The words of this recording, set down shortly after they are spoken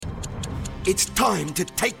It's time to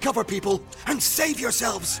take cover, people, and save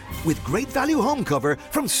yourselves with great value home cover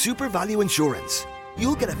from Super Value Insurance.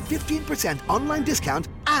 You'll get a 15% online discount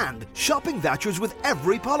and shopping vouchers with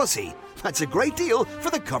every policy. That's a great deal for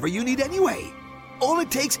the cover you need anyway. All it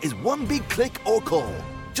takes is one big click or call.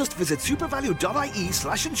 Just visit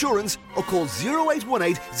supervalue.ie/insurance or call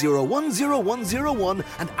 0818 010101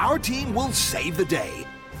 and our team will save the day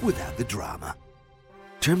without the drama.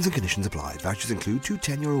 Terms and conditions apply. Vouchers include two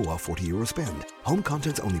 €10 off, €40 spend. Home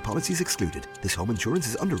contents only, policies excluded. This home insurance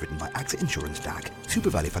is underwritten by AXA Insurance DAC.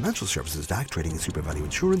 Super Value Financial Services DAC, trading in Super Value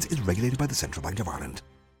Insurance, is regulated by the Central Bank of Ireland.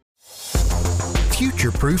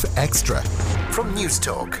 Future-Proof Extra from News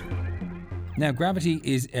Talk. Now, gravity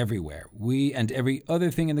is everywhere. We and every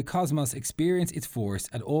other thing in the cosmos experience its force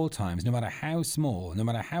at all times, no matter how small, no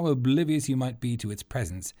matter how oblivious you might be to its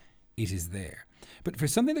presence, it is there. But for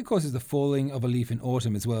something that causes the falling of a leaf in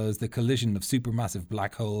autumn as well as the collision of supermassive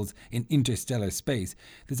black holes in interstellar space,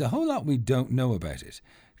 there's a whole lot we don't know about it.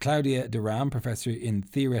 Claudia de Ram, Professor in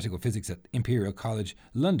Theoretical Physics at Imperial College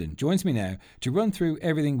London, joins me now to run through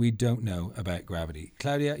everything we don't know about gravity.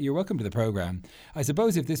 Claudia, you're welcome to the programme. I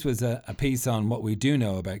suppose if this was a piece on what we do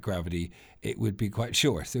know about gravity, it would be quite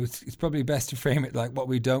short. So it's probably best to frame it like what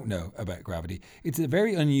we don't know about gravity. It's a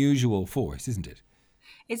very unusual force, isn't it?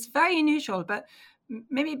 It's very unusual, but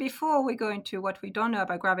maybe before we go into what we don't know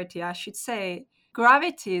about gravity, I should say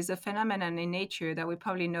gravity is a phenomenon in nature that we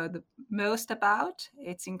probably know the most about.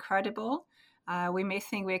 It's incredible. We may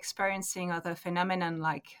think we're experiencing other phenomena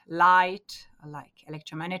like light, or like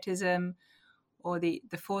electromagnetism, or the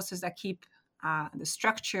forces that keep the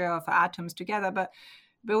structure of atoms together. But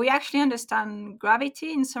we actually understand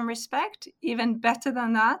gravity in some respect even better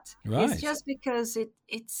than that. Right. It's just because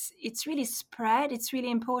it's really spread. It's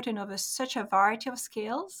really important over such a variety of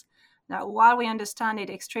scales that while we understand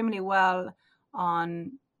it extremely well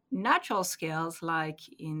on natural scales, like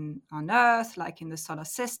on Earth, like in the solar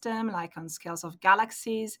system, like on scales of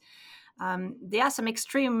galaxies, there are some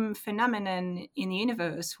extreme phenomena in the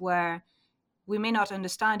universe where we may not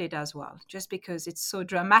understand it as well, just because it's so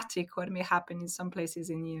dramatic what may happen in some places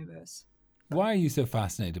in the universe. Why are you so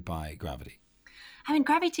fascinated by gravity? I mean,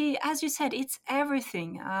 gravity, as you said, it's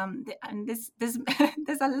everything. And there's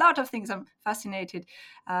a lot of things I'm fascinated,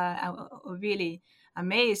 really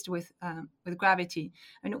amazed with gravity.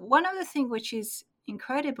 I mean, one of the things which is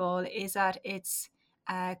incredible is that it's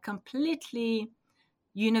completely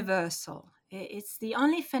universal. It's the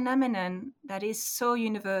only phenomenon that is so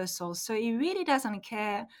universal. So it really doesn't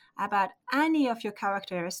care about any of your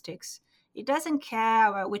characteristics. It doesn't care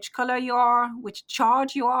about which color you are, which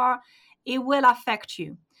charge you are. It will affect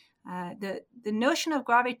you. The notion of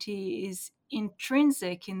gravity is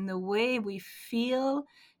intrinsic in the way we feel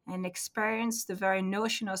and experience the very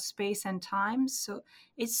notion of space and time. So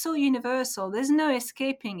it's so universal. There's no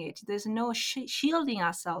escaping it. There's no shielding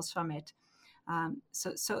ourselves from it.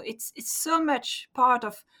 So it's so much part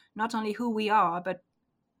of not only who we are, but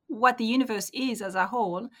what the universe is as a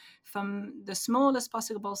whole, from the smallest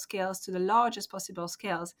possible scales to the largest possible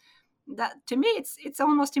scales. That to me, it's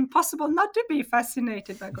almost impossible not to be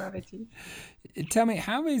fascinated by gravity. Tell me,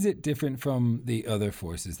 how is it different from the other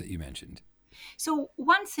forces that you mentioned? So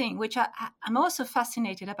one thing which I'm also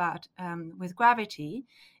fascinated about with gravity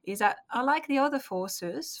is that, unlike the other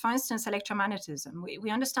forces, for instance, electromagnetism, we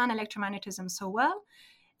understand electromagnetism so well.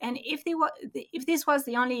 And if this was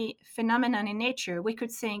the only phenomenon in nature, we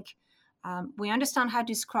could think we understand how to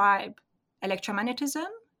describe electromagnetism,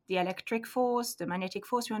 the electric force, the magnetic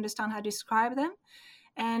force, we understand how to describe them.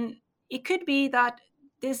 And it could be that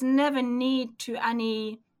there's never need to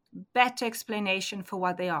any better explanation for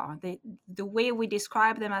what they are. The way we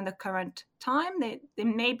describe them at the current time, they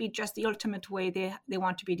may be just the ultimate way they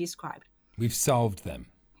want to be described. We've solved them.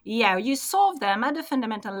 Yeah, you solve them at a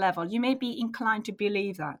fundamental level. You may be inclined to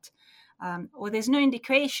believe that. Or there's no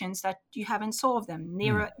indications that you haven't solved them,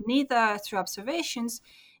 neither through observations,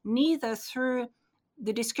 neither through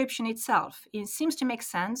the description itself. It seems to make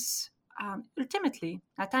sense, ultimately,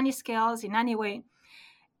 at any scales, in any way.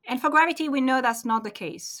 And for gravity, we know that's not the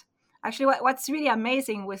case. Actually, what's really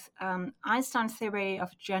amazing with Einstein's theory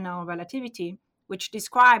of general relativity, which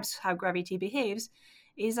describes how gravity behaves,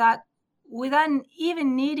 is that without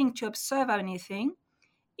even needing to observe anything,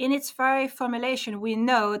 in its very formulation, we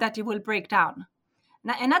know that it will break down.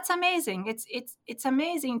 And that's amazing. It's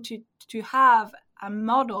amazing to have a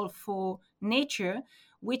model for nature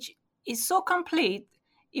which is so complete,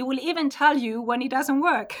 it will even tell you when it doesn't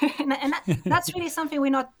work. and that's really something we're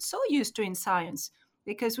not so used to in science,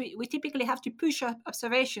 because we typically have to push up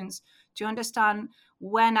observations to understand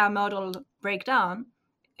when our model break down.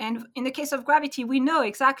 And in the case of gravity, we know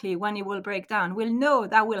exactly when it will break down. We'll know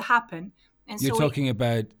that will happen. And You're talking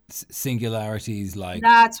about singularities like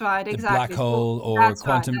that's right, the exactly. black hole or That's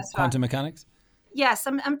quantum mechanics? Yes,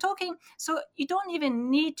 I'm talking. So you don't even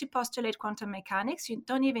need to postulate quantum mechanics. You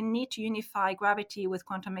don't even need to unify gravity with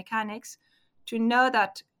quantum mechanics to know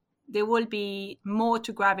that there will be more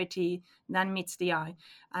to gravity than meets the eye.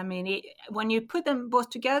 I mean, when you put them both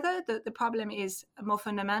together, the problem is more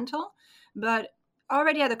fundamental. But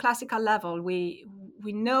already at the classical level, we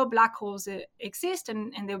know black holes exist,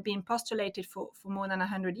 and they've been postulated for more than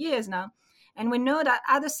 100 years now. And we know that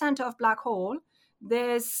at the center of black hole,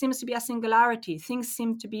 there seems to be a singularity. Things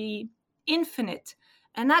seem to be infinite.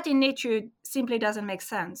 And that in nature simply doesn't make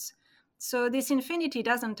sense. So this infinity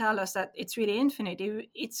doesn't tell us that it's really infinite.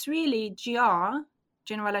 It's really general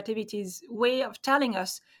relativity's way of telling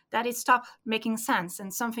us that it stopped making sense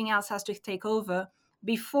and something else has to take over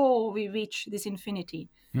before we reach this infinity.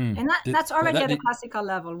 And that's already at the classical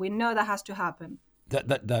level. We know that has to happen.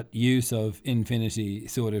 That use of infinity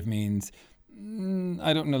sort of means,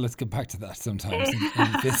 I don't know, let's get back to that sometimes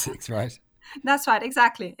in physics, right? That's right,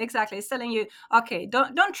 exactly. It's telling you, okay,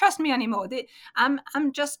 don't trust me anymore.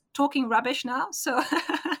 I'm just talking rubbish now. So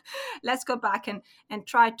let's go back and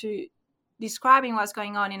try to describing what's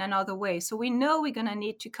going on in another way. So we know we're going to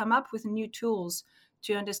need to come up with new tools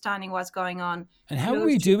to understanding what's going on. And how are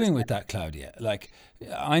we doing with that, Claudia? Like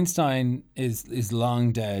Einstein is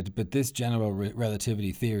long dead, but this general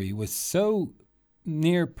relativity theory was so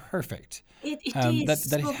near perfect. It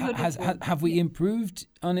is. Have we improved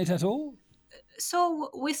on it at all? So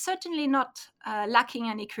we're certainly not lacking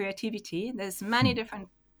any creativity. There's many different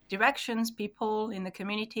directions people in the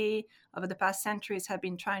community over the past centuries have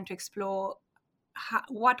been trying to explore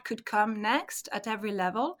what could come next at every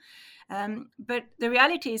level. But the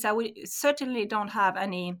reality is that we certainly don't have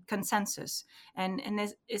any consensus. And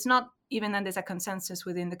it's not even that there's a consensus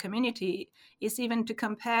within the community. It's even to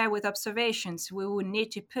compare with observations. We would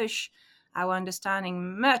need to push our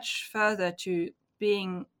understanding much further to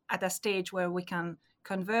being at a stage where we can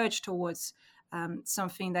converge towards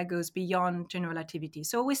something that goes beyond general relativity.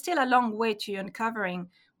 So we're still a long way to uncovering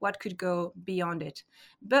what could go beyond it.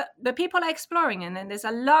 But people are exploring, and then there's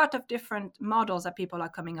a lot of different models that people are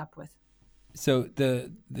coming up with. So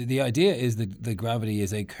the idea is that the gravity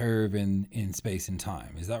is a curve in space and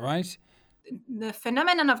time. Is that right? The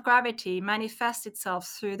phenomenon of gravity manifests itself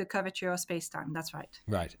through the curvature of space-time. That's right.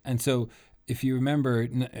 Right. And so if you remember,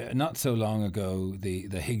 not so long ago, the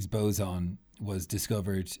Higgs boson was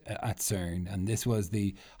discovered at CERN, and this was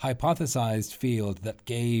the hypothesized field that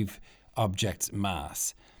gave objects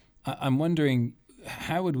mass. I'm wondering,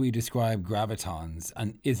 how would we describe gravitons?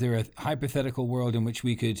 And is there a hypothetical world in which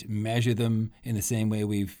we could measure them in the same way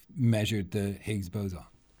we've measured the Higgs boson?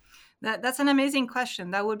 That's an amazing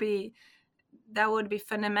question. That would be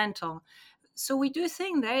fundamental. So we do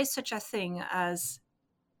think there is such a thing as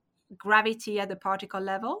gravity at the particle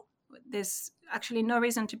level. There's actually no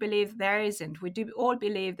reason to believe there isn't. We do all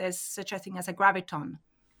believe there's such a thing as a graviton.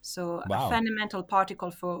 So a fundamental particle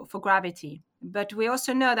for gravity. But we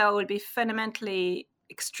also know that it will be fundamentally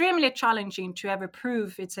extremely challenging to ever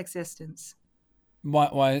prove its existence.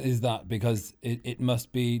 Why is that? Because it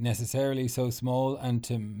must be necessarily so small, and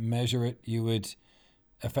to measure it, you would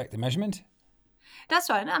affect the measurement? That's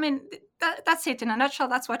right. I mean, that's it. In a nutshell,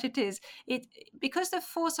 that's what it is. Because the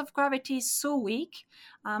force of gravity is so weak,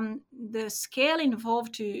 the scale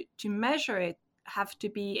involved to measure it have to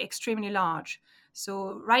be extremely large.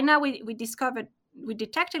 So right now we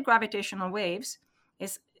detected gravitational waves.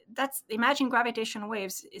 Imagine gravitational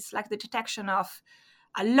waves. It's like the detection of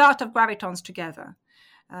a lot of gravitons together.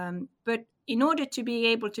 But in order to be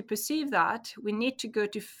able to perceive that, we need to go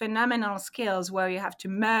to phenomenal scales where you have to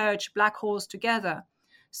merge black holes together.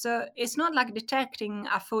 So it's not like detecting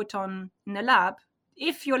a photon in a lab.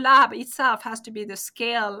 If your lab itself has to be the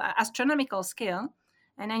scale, astronomical scale,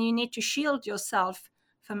 and then you need to shield yourself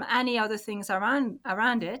from any other things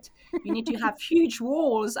around it, you need to have huge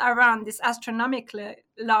walls around this astronomically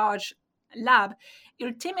large lab.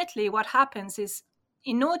 Ultimately, what happens is,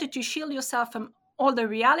 in order to shield yourself from all the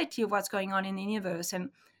reality of what's going on in the universe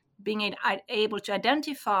and being able to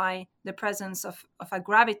identify the presence of a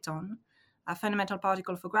graviton, a fundamental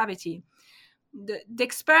particle for gravity, the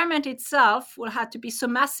experiment itself will have to be so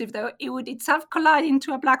massive that it would itself collide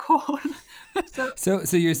into a black hole.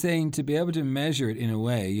 So you're saying to be able to measure it in a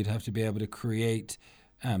way, you'd have to be able to create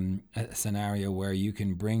a scenario where you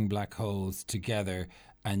can bring black holes together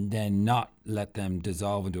and then not let them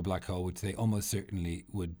dissolve into a black hole, which they almost certainly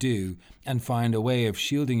would do, and find a way of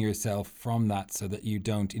shielding yourself from that so that you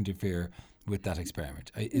don't interfere with that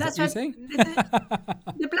experiment. Is That's that what right. you're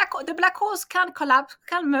saying? The black holes can collapse,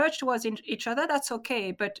 can merge towards each other. That's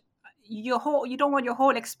okay, but you don't want your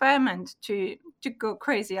whole experiment to go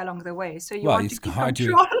crazy along the way. So you want it's to keep hard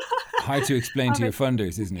control. hard to explain to your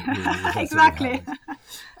funders, isn't it? Really, if that's what Exactly.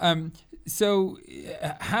 happens. So,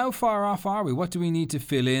 how far off are we? What do we need to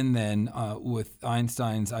fill in then with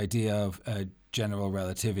Einstein's idea of general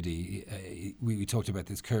relativity? We talked about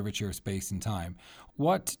this curvature of space and time.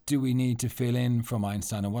 What do we need to fill in from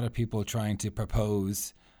Einstein, and what are people trying to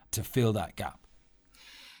propose to fill that gap?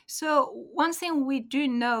 So one thing we do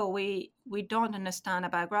know we don't understand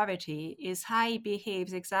about gravity is how it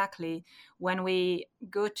behaves exactly when we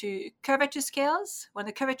go to curvature scales, when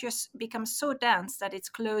the curvature becomes so dense that it's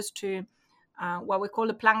close to what we call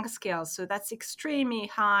the Planck scale. So that's extremely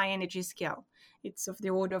high energy scale. It's of the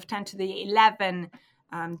order of 10 to the 11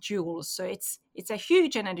 joules. So it's a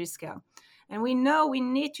huge energy scale. And we know we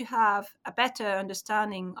need to have a better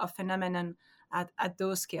understanding of phenomenon at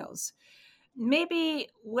those scales. Maybe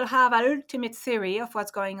we'll have an ultimate theory of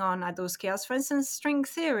what's going on at those scales. For instance, string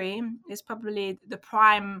theory is probably the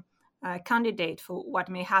prime candidate for what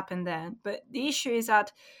may happen there. But the issue is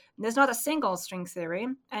that there's not a single string theory,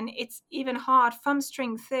 and it's even hard from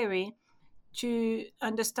string theory to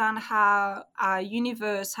understand how our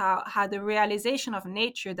universe, how the realization of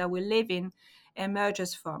nature that we live in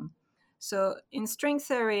emerges from. So in string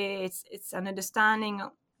theory, it's an understanding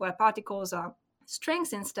where particles are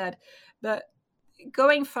strings instead. But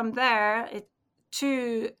going from there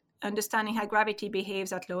to understanding how gravity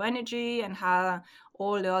behaves at low energy and how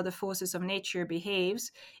all the other forces of nature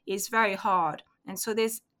behaves is very hard. And so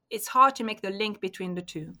it's hard to make the link between the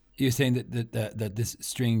two. You're saying that this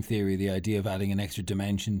string theory, the idea of adding an extra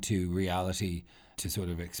dimension to reality to sort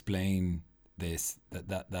of explain this,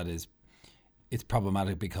 that is, it's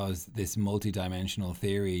problematic because this multidimensional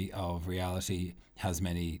theory of reality has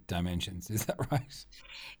many dimensions. Is that right?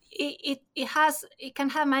 It can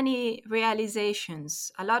have many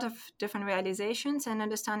realizations, a lot of different realizations, and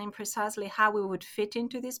understanding precisely how we would fit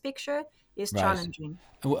into this picture is challenging.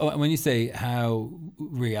 When you say how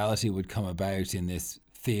reality would come about in this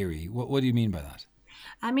theory, what do you mean by that?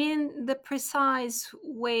 I mean the precise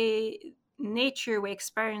way nature we're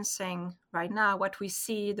experiencing right now, what we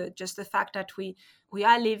see, just the fact that we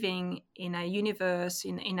are living in a universe,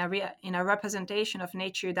 in a representation of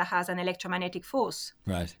nature that has an electromagnetic force,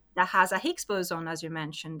 right? That has a Higgs boson, as you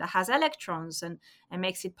mentioned, that has electrons and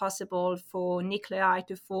makes it possible for nuclei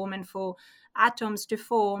to form and for atoms to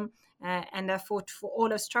form, and therefore for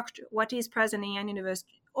all of structure, what is present in a universe,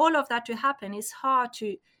 all of that to happen. It's hard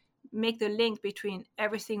to make the link between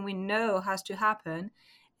everything we know has to happen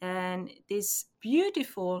and this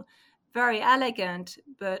beautiful, very elegant,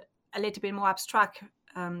 but a little bit more abstract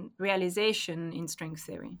realization in string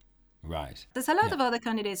theory. Right. There's a lot of other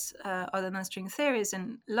candidates other than string theories,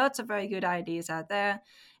 and lots of very good ideas out there.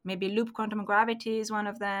 Maybe loop quantum gravity is one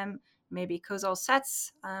of them. Maybe causal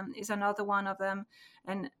sets is another one of them.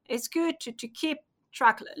 And it's good to keep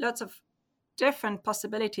track, lots of different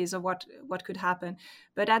possibilities of what could happen.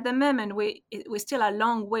 But at the moment, we're still a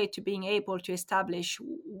long way to being able to establish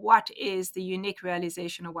what is the unique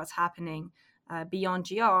realization of what's happening beyond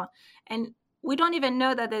GR. And we don't even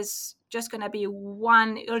know that there's just going to be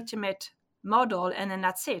one ultimate model and then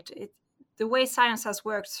that's it. The way science has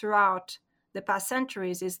worked throughout the past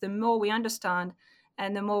centuries is the more we understand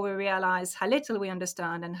and the more we realize how little we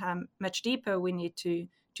understand and how much deeper we need to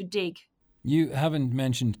dig. You haven't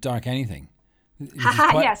mentioned dark anything.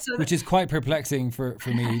 Which is quite perplexing for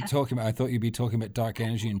me talking about. I thought you'd be talking about dark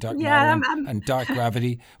energy and dark matter and dark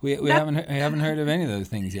gravity. We haven't heard of any of those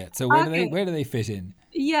things yet. So where do they fit in?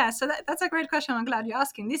 Yeah, so that's a great question. I'm glad you're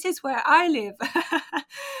asking. This is where I live,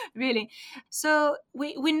 really. So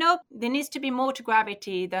we know there needs to be more to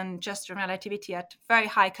gravity than just relativity at very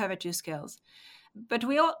high curvature scales. But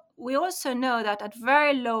we also know that at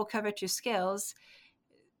very low curvature scales,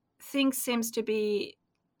 things seems to be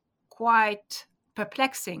quite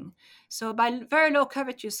perplexing. So by very low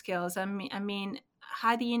curvature scales, I mean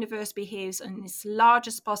how the universe behaves in its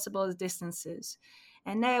largest possible distances.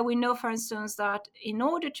 And there we know, for instance, that in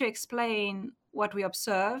order to explain what we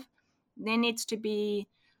observe, there needs to be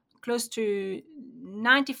close to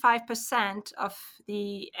 95% of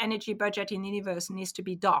the energy budget in the universe needs to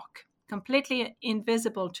be dark, completely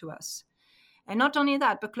invisible to us. And not only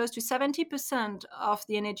that, but close to 70% of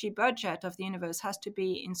the energy budget of the universe has to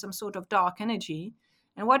be in some sort of dark energy.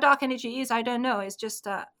 And what dark energy is, I don't know. It's just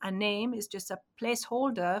a name. It's just a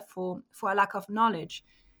placeholder for a lack of knowledge.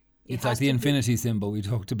 It's like the infinity symbol we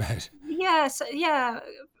talked about. Yes, yeah,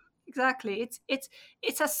 Exactly.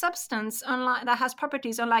 It's a substance unlike that has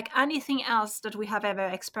properties unlike anything else that we have ever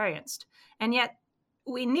experienced. And yet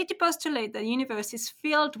we need to postulate that the universe is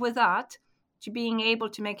filled with that to being able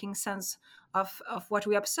to making sense of what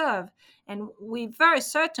we observe. And we're very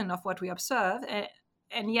certain of what we observe,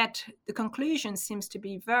 and yet the conclusion seems to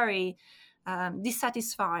be very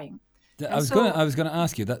dissatisfying. I was going to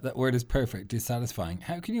ask you that word is perfect, dissatisfying.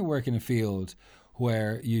 How can you work in a field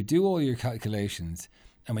where you do all your calculations,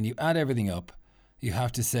 and when you add everything up, you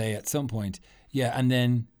have to say at some point, yeah, and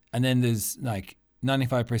then there's like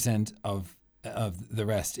 95% of the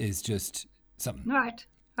rest is just something. Right.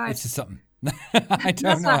 It's just something. I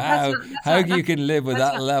don't know how you can live with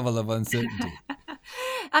that level of uncertainty.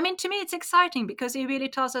 I mean, to me, it's exciting because it really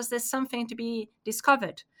tells us there's something to be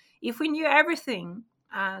discovered. If we knew everything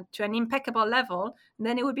to an impeccable level,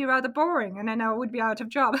 then it would be rather boring, and then I would be out of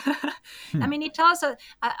job. I mean, it tells us.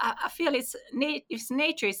 I feel it's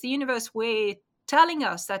nature, it's the universe way telling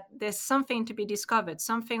us that there's something to be discovered,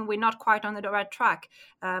 something we're not quite on the right track.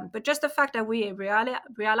 But just the fact that we're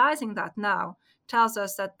realizing that now tells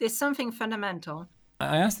us that there's something fundamental.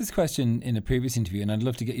 I asked this question in a previous interview, and I'd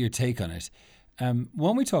love to get your take on it.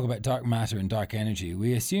 When we talk about dark matter and dark energy,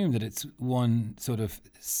 we assume that it's one sort of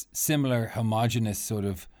similar, homogeneous sort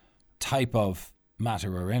of type of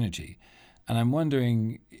matter or energy. And I'm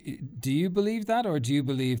wondering, do you believe that, or do you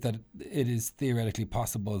believe that it is theoretically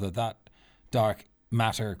possible that dark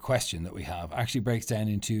matter question that we have actually breaks down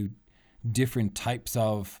into different types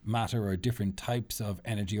of matter or different types of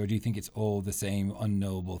energy, or do you think it's all the same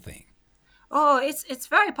unknowable thing? Oh, it's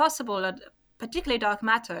very possible that particularly dark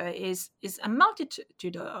matter is a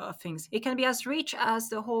multitude of things. It can be as rich as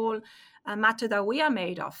the whole matter that we are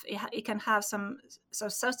made of. It can have some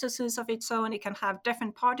substances of its own. It can have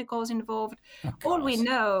different particles involved. All we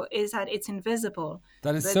know is that it's invisible.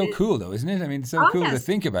 That is so cool, though, isn't it? I mean, it's so cool to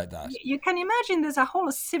think about that. You can imagine there's a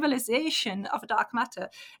whole civilization of dark matter.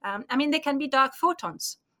 I mean, they can be dark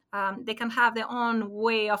photons. They can have their own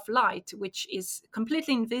way of light, which is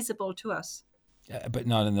completely invisible to us. But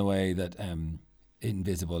not in the way that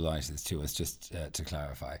invisible light is to us, just to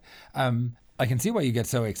clarify. I can see why you get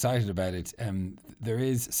so excited about it. There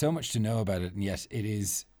is so much to know about it, and yet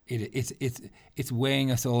it's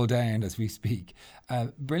weighing us all down as we speak.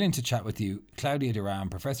 Brilliant to chat with you. Claudia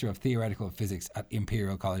Durand, Professor of Theoretical Physics at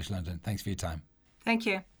Imperial College London. Thanks for your time. Thank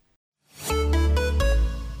you.